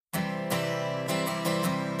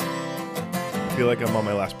feel like I'm on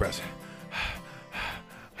my last breath.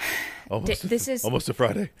 Almost a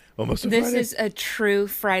Friday. This is a true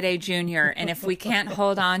Friday Junior, and if we can't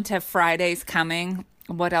hold on to Fridays coming,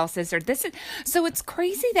 what else is there? So it's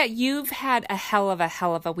crazy that you've had a hell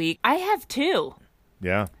of a week. I have too.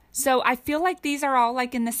 Yeah. So I feel like these are all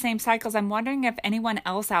like in the same cycles. I'm wondering if anyone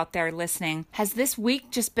else out there listening, has this week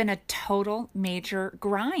just been a total major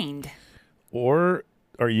grind? Or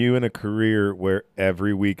are you in a career where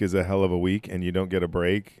every week is a hell of a week and you don't get a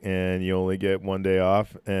break and you only get one day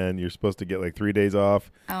off and you're supposed to get like 3 days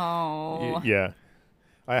off? Oh. Yeah.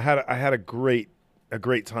 I had a great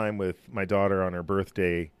time with my daughter on her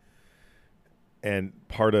birthday and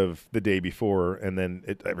part of the day before, and then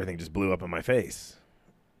everything just blew up in my face.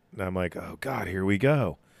 And I'm like, oh, God, here we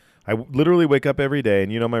go. I literally wake up every day,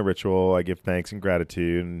 and you know my ritual. I give thanks and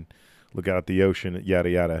gratitude and look out at the ocean, yada,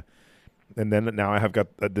 yada. And then now I have got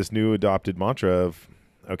this new adopted mantra of,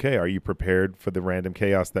 okay, are you prepared for the random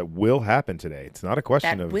chaos that will happen today? It's not a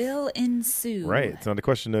question that of... will ensue. Right. It's not a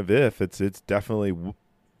question of if. It's definitely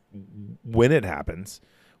when it happens.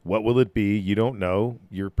 What will it be? You don't know.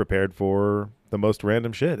 You're prepared for the most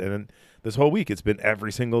random shit. And this whole week, it's been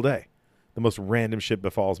every single day. The most random shit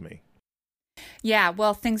befalls me. Yeah,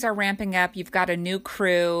 well, things are ramping up. You've got a new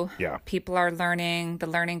crew. Yeah. People are learning. The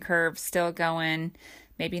learning curve's still going.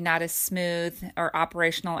 Maybe not as smooth or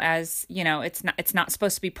operational as, it's not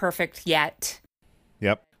supposed to be perfect yet.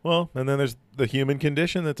 Yep. Well, and then there's the human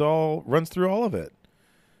condition that's all runs through all of it.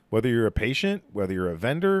 Whether you're a patient, whether you're a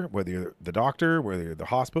vendor, whether you're the doctor, whether you're the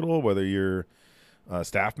hospital, whether you're a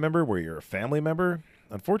staff member, whether you're a family member,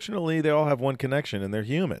 unfortunately, they all have one connection, and they're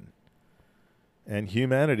human. And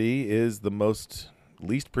humanity is the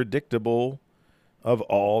least predictable of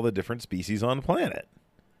all the different species on the planet.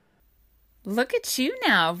 Look at you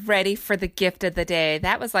now, ready for the gift of the day.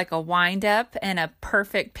 That was like a wind up and a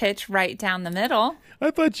perfect pitch right down the middle. I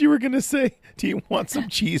thought you were going to say, do you want some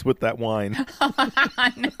cheese with that wine?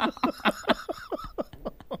 No.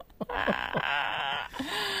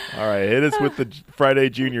 All right, hit us with the Friday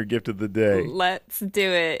Junior gift of the day. Let's do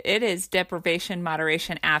it. It is deprivation,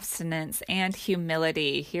 moderation, abstinence, and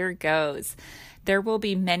humility. Here goes. There will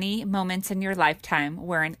be many moments in your lifetime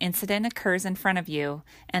where an incident occurs in front of you,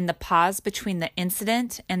 and the pause between the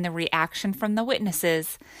incident and the reaction from the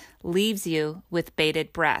witnesses leaves you with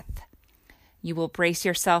bated breath. You will brace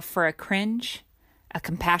yourself for a cringe, a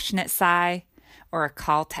compassionate sigh, or a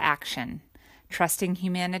call to action. Trusting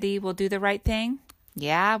humanity will do the right thing?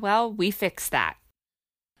 Yeah, well, we fixed that.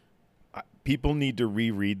 People need to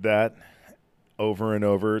reread that over and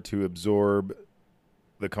over to absorb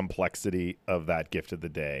the complexity of that gift of the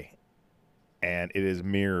day. And it is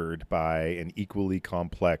mirrored by an equally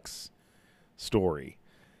complex story.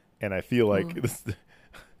 And I feel like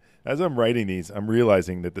as I'm writing these, I'm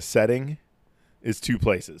realizing that the setting is two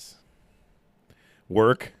places: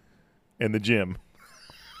 work and the gym.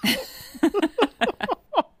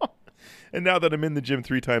 And now that I'm in the gym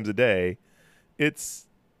 3 times a day, it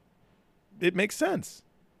makes sense.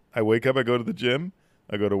 I wake up, I go to the gym,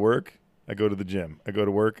 I go to work, I go to the gym, I go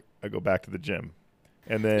to work, I go back to the gym.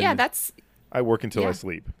 And then I work until I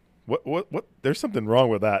sleep. What? There's something wrong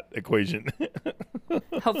with that equation.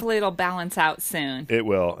 Hopefully it'll balance out soon. It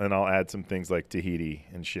will, and I'll add some things like Tahiti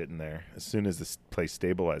and shit in there as soon as this place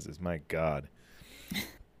stabilizes. My God.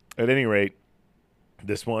 At any rate,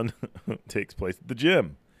 this one takes place at the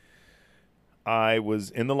gym. I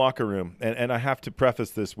was in the locker room, and I have to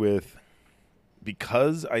preface this with,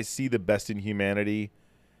 because I see the best in humanity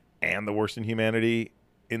and the worst in humanity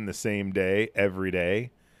in the same day, every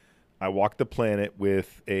day, I walk the planet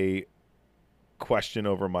with a question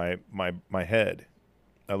over my head.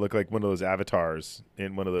 I look like one of those avatars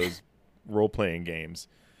in one of those role-playing games.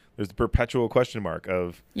 There's the perpetual question mark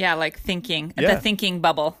of... Yeah, like thinking. Yeah. The thinking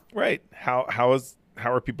bubble. Right. How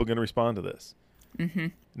are people going to respond to this? Mm-hmm.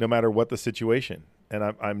 No matter what the situation.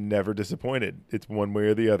 And I'm never disappointed. It's one way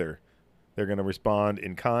or the other. They're going to respond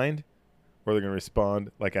in kind, or they're going to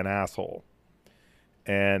respond like an asshole.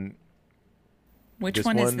 And which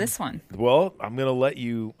one is this one? Well, I'm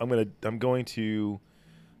going to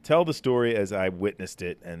tell the story as I witnessed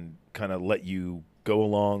it and kind of let you go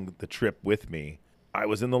along the trip with me. I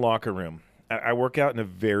was in the locker room. I work out in a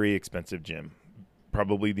very expensive gym,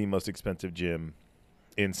 probably the most expensive gym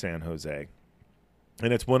in San Jose.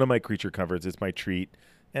 And it's one of my creature comforts. It's my treat.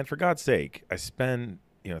 And for God's sake, I spend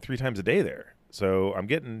 3 times a day there. So I'm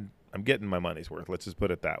getting my money's worth. Let's just put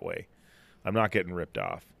it that way. I'm not getting ripped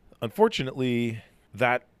off. Unfortunately,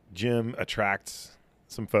 that gym attracts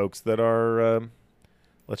some folks that are,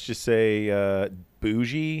 let's just say,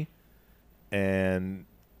 bougie and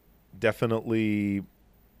definitely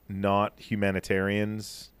not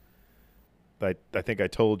humanitarians. I think I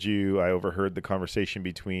told you I overheard the conversation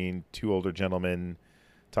between two older gentlemen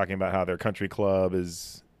talking about how their country club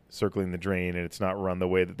is circling the drain and it's not run the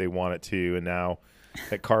way that they want it to. And now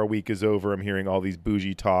that Car Week is over, I'm hearing all these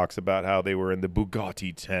bougie talks about how they were in the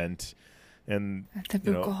Bugatti tent. And The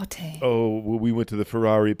Bugatti. well, we went to the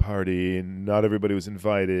Ferrari party and not everybody was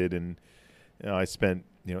invited. And I spent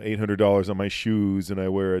 $800 on my shoes and I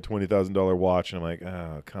wear a $20,000 watch. And I'm like,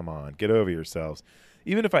 oh, come on, get over yourselves.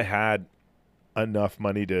 Even if I had enough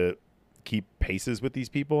money to keep paces with these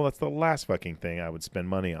people, that's the last fucking thing I would spend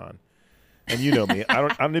money on. And you know me, I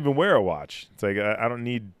don't even wear a watch. It's like I don't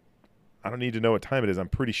need to know what time it is. I'm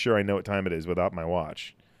pretty sure I know what time it is without my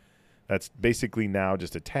watch. That's basically now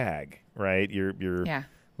just a tag, right? You're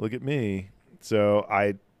Look at me. So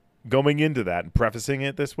going into that and prefacing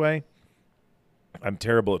it this way, I'm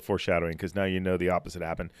terrible at foreshadowing because now you know the opposite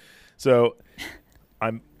happened. So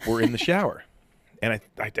we're in the shower. And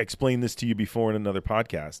I explained this to you before in another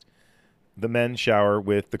podcast. The men shower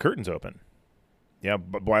with the curtains open. Yeah,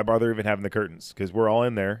 but why bother even having the curtains? Because we're all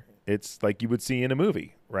in there. It's like you would see in a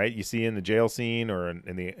movie, right? You see in the jail scene or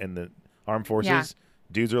in the armed forces, Yeah.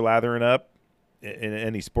 Dudes are lathering up in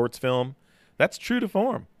any sports film. That's true to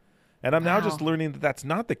form. And I'm now Wow. just learning that that's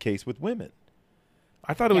not the case with women.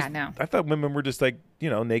 I thought it was. no. I thought women were just like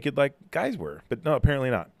naked like guys were, but no,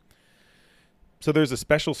 apparently not. So there's a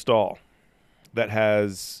special stall that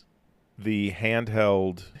has the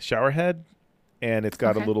handheld shower head, and it's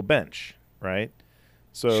got a Okay. little bench, right?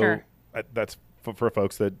 So Sure. that's for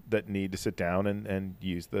folks that need to sit down and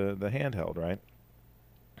use the handheld, right?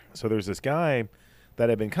 So there's this guy that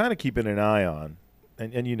I've been kind of keeping an eye on,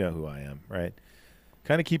 and you know who I am, right?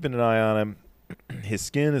 Kind of keeping an eye on him. His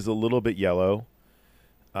skin is a little bit yellow.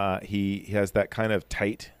 He has that kind of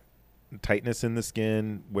tightness in the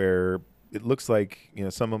skin where it looks like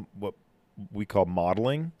some of what we call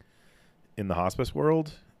modeling in the hospice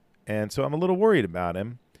world. And so I'm a little worried about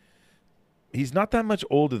him. He's not that much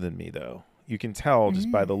older than me, though. You can tell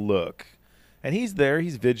just by the look. And he's there.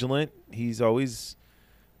 He's vigilant. He's always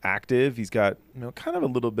active. He's got kind of a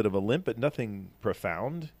little bit of a limp, but nothing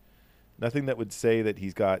profound. Nothing that would say that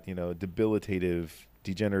he's got debilitative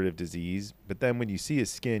degenerative disease. But then when you see his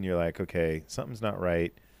skin, you're like, okay, something's not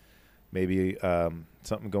right. Maybe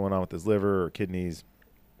something going on with his liver or kidneys.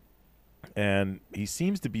 And he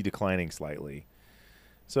seems to be declining slightly.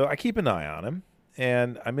 So I keep an eye on him,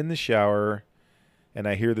 and I'm in the shower, and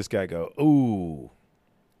I hear this guy go, "Ooh,"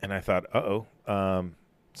 and I thought,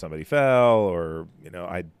 somebody fell, or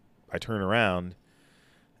I turn around,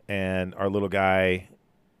 and our little guy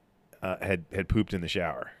had pooped in the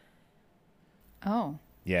shower. Oh.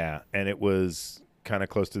 Yeah, and it was kind of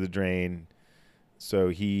close to the drain, so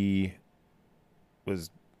he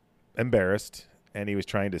was embarrassed, and he was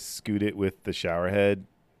trying to scoot it with the shower head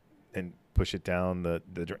and push it down the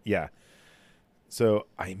yeah. So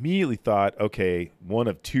I immediately thought, okay, one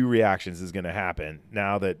of two reactions is going to happen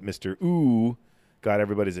now that Mr. Ooh got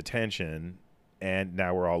everybody's attention, and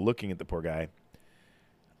now we're all looking at the poor guy.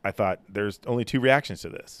 I thought there's only two reactions to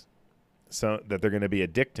this. So that they're going to be a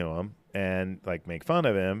dick to him and like make fun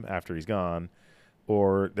of him after he's gone,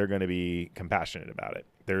 or they're going to be compassionate about it.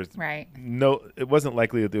 There's it wasn't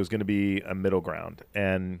likely that there was going to be a middle ground.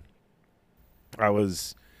 And I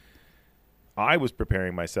was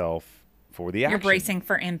preparing myself for the action. You're bracing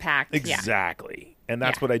for impact. Exactly. Yeah. And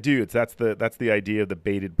that's what I do. That's the idea of the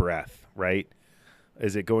bated breath, right?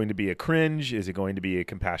 Is it going to be a cringe? Is it going to be a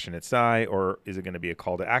compassionate sigh? Or is it going to be a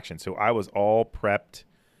call to action? So I was all prepped,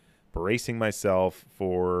 bracing myself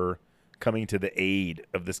for coming to the aid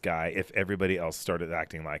of this guy if everybody else started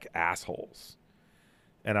acting like assholes.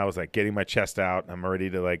 And I was like getting my chest out. I'm ready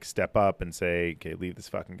to like step up and say, okay, leave this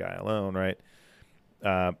fucking guy alone, right?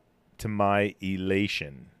 To my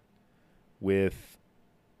elation, with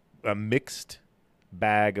a mixed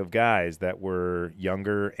bag of guys that were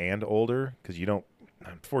younger and older, because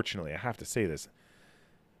unfortunately, I have to say this,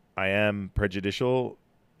 I am prejudicial,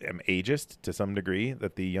 am ageist to some degree,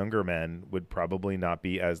 that the younger men would probably not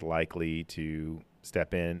be as likely to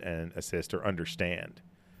step in and assist or understand.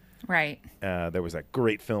 Right. There was a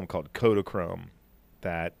great film called Kodachrome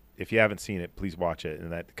that, if you haven't seen it, please watch it.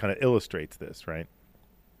 And that kind of illustrates this, right?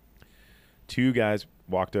 Two guys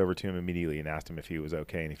walked over to him immediately and asked him if he was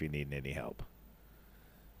okay and if he needed any help.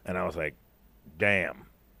 And I was like, damn.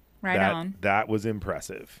 That was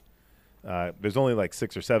impressive. There's only like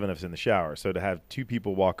 6 or 7 of us in the shower. So to have two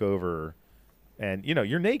people walk over and,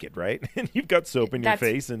 you're naked, right? And you've got soap in your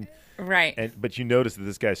face. Right. But you notice that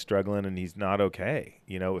this guy's struggling and he's not okay.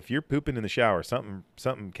 If you're pooping in the shower,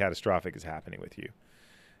 something catastrophic is happening with you.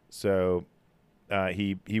 So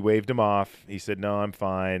he waved him off. He said, "No, I'm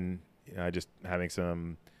fine. I just having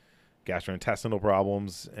some gastrointestinal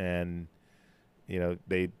problems." And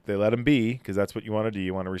they let him be, because that's what you want to do.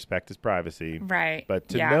 You want to respect his privacy, Right? But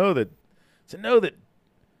to know that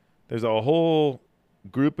there's a whole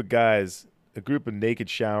group of guys, a group of naked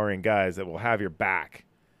showering guys that will have your back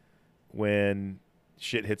when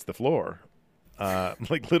shit hits the floor,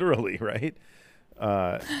 like literally, right?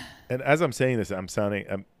 And as I'm saying this, I'm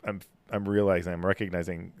realizing, I'm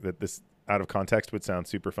recognizing that this out of context would sound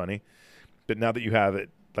super funny, but now that you have it,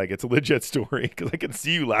 like, it's a legit story, because I can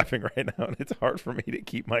see you laughing right now, and it's hard for me to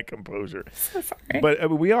keep my composure. So sorry. But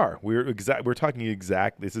we're talking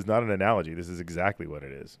exact. This is not an analogy. This is exactly what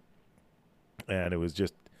it is, and it was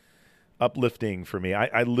just uplifting for me.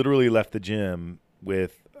 I literally left the gym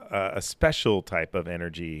with a special type of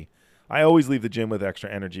energy. I always leave the gym with extra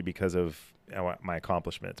energy because of my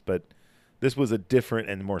accomplishments, but this was a different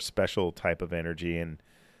and more special type of energy. And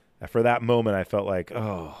for that moment, I felt like,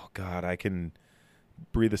 oh God, I can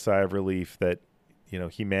breathe a sigh of relief that,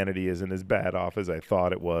 humanity isn't as bad off as I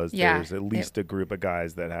thought it was. Yeah. There's at least a group of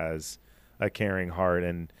guys that has a caring heart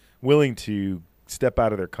and willing to step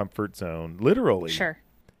out of their comfort zone, literally Sure.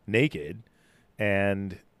 naked,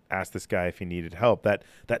 and ask this guy if he needed help. That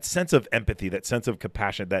sense of empathy, that sense of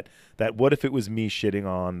compassion, that what if it was me shitting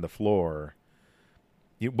on the floor?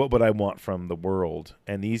 What would I want from the world?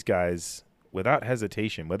 And these guys, without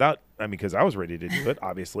hesitation, because I was ready to do it,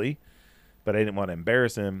 obviously, but I didn't want to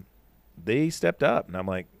embarrass him. They stepped up, and I'm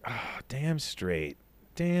like, oh, damn straight.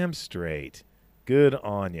 Good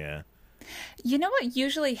on ya. You know what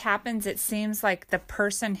usually happens? It seems like the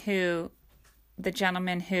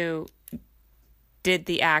gentleman who did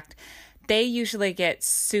the act, they usually get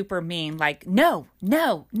super mean, like, no.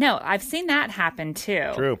 I've seen that happen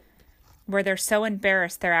too. True. Where they're so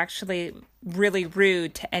embarrassed, they're actually really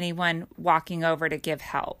rude to anyone walking over to give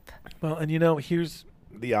help. Well, and here's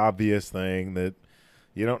the obvious thing, that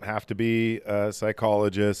you don't have to be a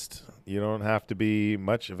psychologist. You don't have to be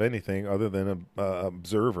much of anything other than an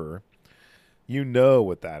observer. You know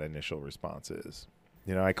what that initial response is.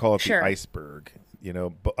 I call it Sure. the iceberg.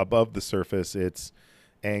 Above the surface, it's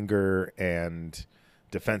anger and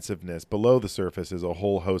defensiveness. Below the surface is a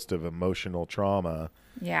whole host of emotional trauma.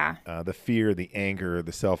 Yeah. The fear, the anger,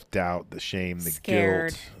 the self-doubt, the shame, the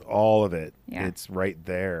Scared. guilt, all of it. Yeah. It's right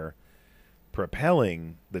there,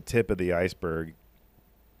 propelling the tip of the iceberg.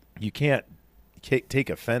 You can't take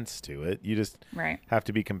offense to it. You just Right. have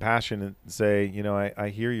to be compassionate and say, I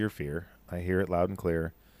hear your fear. I hear it loud and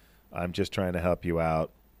clear. I'm just trying to help you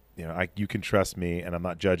out. You can trust me, and I'm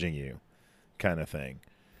not judging you, kind of thing.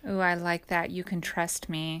 Ooh, I like that. You can trust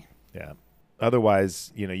me. Yeah.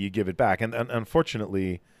 Otherwise, you give it back. And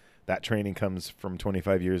unfortunately, that training comes from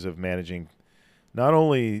 25 years of managing not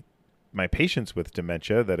only my patients with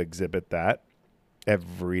dementia that exhibit that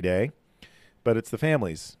every day, but it's the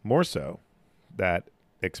families more so that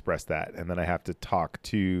express that. And then I have to talk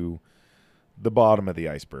to the bottom of the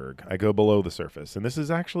iceberg. I go below the surface. And this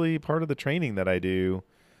is actually part of the training that I do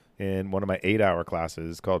in one of my 8-hour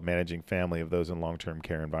classes called Managing Family of Those in Long-Term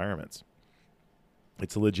Care Environments.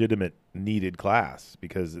 It's a legitimate needed class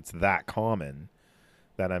because it's that common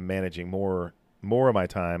that I'm managing more of my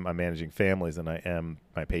time. I'm managing families than I am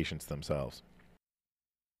my patients themselves.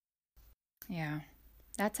 Yeah.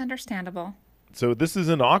 That's understandable. So this is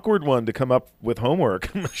an awkward one to come up with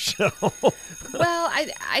homework, Michelle. Well,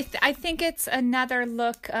 I think it's another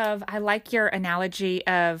look of, I like your analogy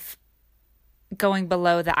of going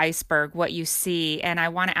below the iceberg, what you see. And I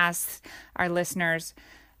want to ask our listeners,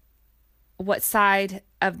 what side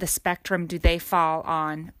of the spectrum do they fall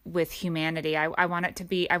on with humanity? I want it to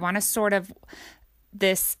be, I want to sort of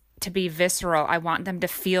this to be visceral. I want them to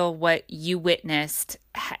feel what you witnessed,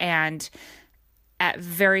 and at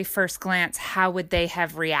very first glance, how would they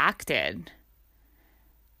have reacted?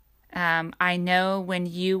 I know when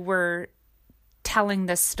you were telling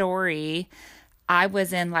the story, I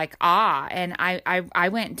was in like awe, and I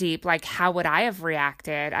went deep, like, how would I have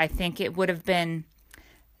reacted? I think it would have been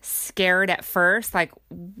scared at first, like,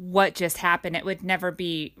 what just happened? It would never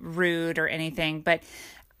be rude or anything, but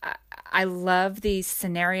I love these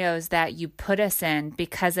scenarios that you put us in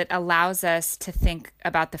because it allows us to think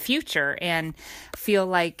about the future and feel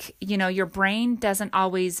like, your brain doesn't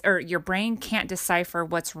always, or your brain can't decipher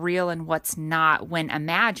what's real and what's not when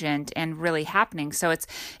imagined and really happening. So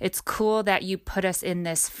it's cool that you put us in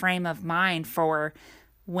this frame of mind for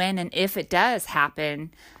when and if it does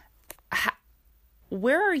happen.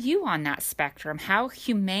 Where are you on that spectrum? How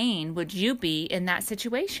humane would you be in that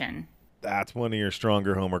situation? That's one of your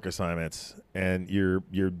stronger homework assignments, and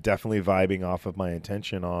you're definitely vibing off of my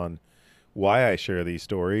intention on why I share these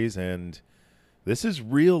stories. And this is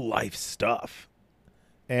real life stuff.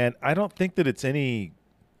 And I don't think that it's any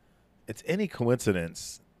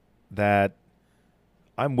coincidence that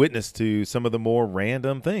I'm witness to some of the more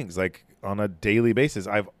random things, like on a daily basis.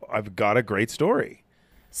 I've got a great story.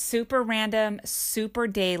 Super random, super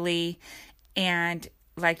daily, and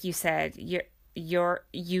like you said,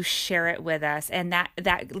 you share it with us, and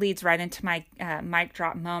that leads right into my mic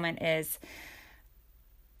drop moment. Is,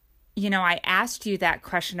 I asked you that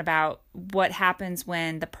question about what happens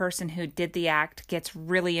when the person who did the act gets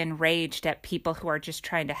really enraged at people who are just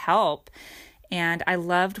trying to help. And I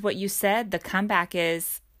loved what you said. The comeback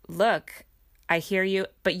is, look, I hear you,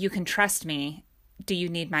 but you can trust me. Do you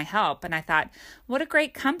need my help? And I thought, what a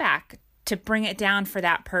great comeback to bring it down for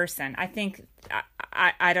that person. I think,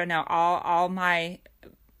 I don't know, all my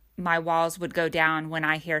walls would go down when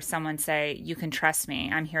I hear someone say, you can trust me.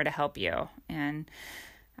 I'm here to help you. And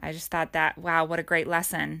I just thought that, wow, what a great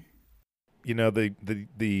lesson.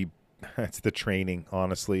 It's the training,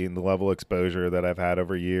 honestly, and the level of exposure that I've had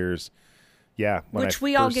over years. Yeah. Which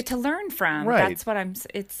we all get to learn from. Right. That's what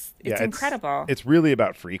it's incredible. It's really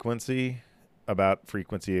about frequency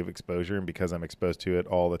of exposure. And because I'm exposed to it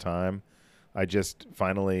all the time, I just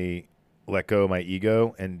finally let go of my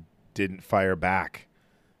ego and didn't fire back,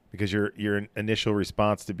 because your initial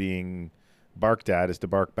response to being barked at is to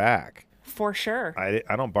bark back. For sure.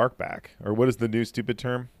 I don't bark back. Or what is the new stupid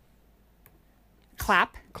term?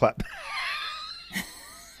 Clap.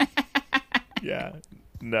 Yeah.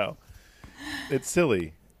 No. It's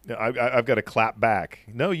silly. I've got to clap back.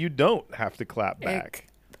 No, you don't have to clap back.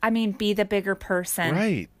 Be the bigger person.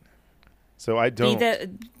 Right. So I don't.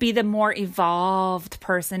 Be the more evolved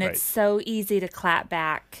person. Right. It's so easy to clap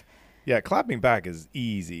back. Yeah, clapping back is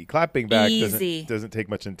easy. Clapping back doesn't take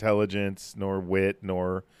much intelligence, nor wit,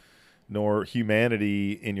 nor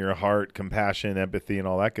humanity in your heart, compassion, empathy, and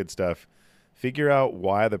all that good stuff. Figure out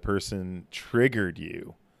why the person triggered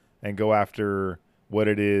you and go after what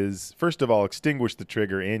it is. First of all, extinguish the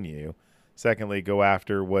trigger in you. Secondly, go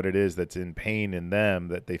after what it is that's in pain in them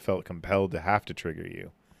that they felt compelled to have to trigger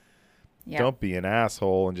you. Yep. Don't be an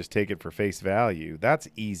asshole and just take it for face value. That's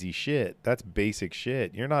easy shit. That's basic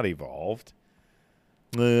shit. You're not evolved.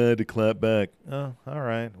 To clap back. Oh, all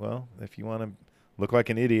right. Well, if you want to look like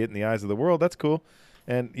an idiot in the eyes of the world, that's cool.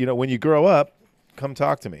 And, when you grow up, come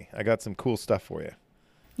talk to me. I got some cool stuff for you.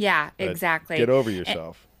 Yeah, exactly. Get over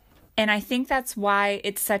yourself. And I think that's why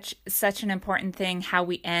it's such an important thing how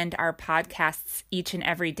we end our podcasts each and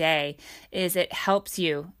every day, is it helps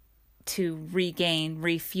you to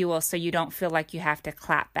refuel, so you don't feel like you have to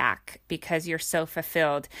clap back because you're so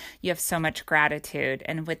fulfilled. You have so much gratitude.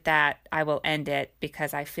 And with that, I will end it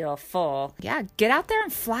because I feel full. Yeah, get out there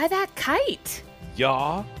and fly that kite.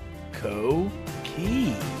 Yaw, ko,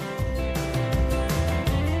 key.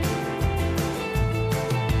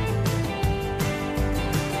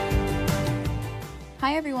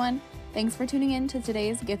 Hi everyone, thanks for tuning in to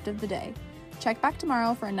today's Gift of the Day. Check back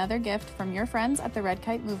tomorrow for another gift from your friends at the Red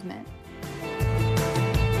Kite Movement.